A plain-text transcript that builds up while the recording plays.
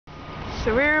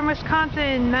So we're in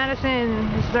Wisconsin,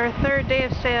 Madison. This is our third day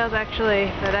of sales actually,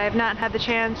 but I have not had the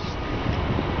chance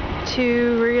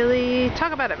to really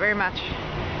talk about it very much.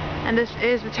 And this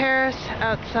is the terrace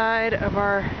outside of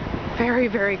our very,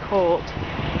 very cold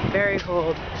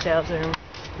sales room,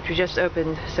 which we just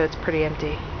opened, so it's pretty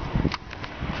empty.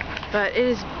 But it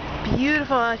is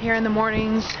beautiful out here in the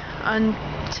mornings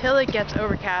until it gets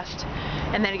overcast,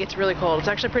 and then it gets really cold. It's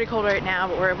actually pretty cold right now,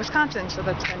 but we're in Wisconsin, so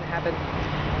that's going to happen.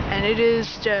 And it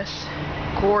is just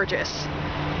gorgeous.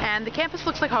 And the campus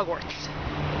looks like Hogwarts.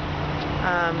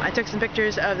 I took some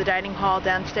pictures of the dining hall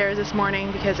downstairs this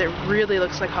morning because it really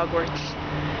looks like Hogwarts.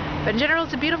 But in general,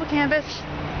 it's a beautiful campus.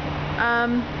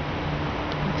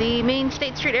 The main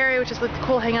State Street area, which is like the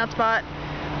cool hangout spot,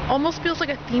 almost feels like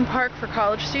a theme park for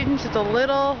college students. It's a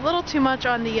little too much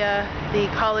on the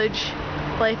college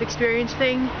life experience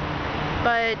thing,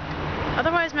 but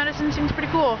otherwise Madison seems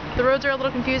pretty cool. The roads are a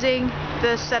little confusing.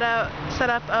 The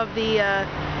setup of the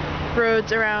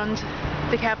roads around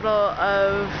the capital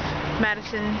of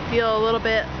Madison feel a little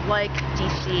bit like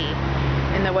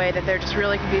DC in the way that they're just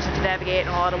really confusing to navigate in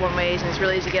a lot of one-ways, and it's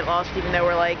really easy to get lost even though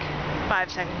we're like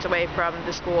 5 seconds away from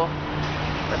the school.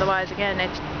 But otherwise, again,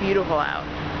 it's beautiful out,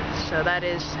 so that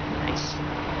is nice.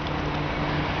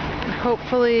 And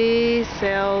hopefully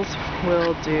sales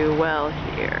will do well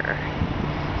here.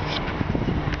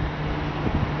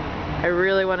 I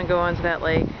really want to go onto that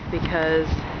lake because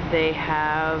they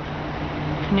have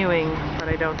canoeing, but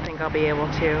I don't think I'll be able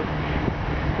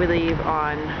to. We leave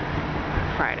on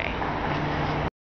Friday.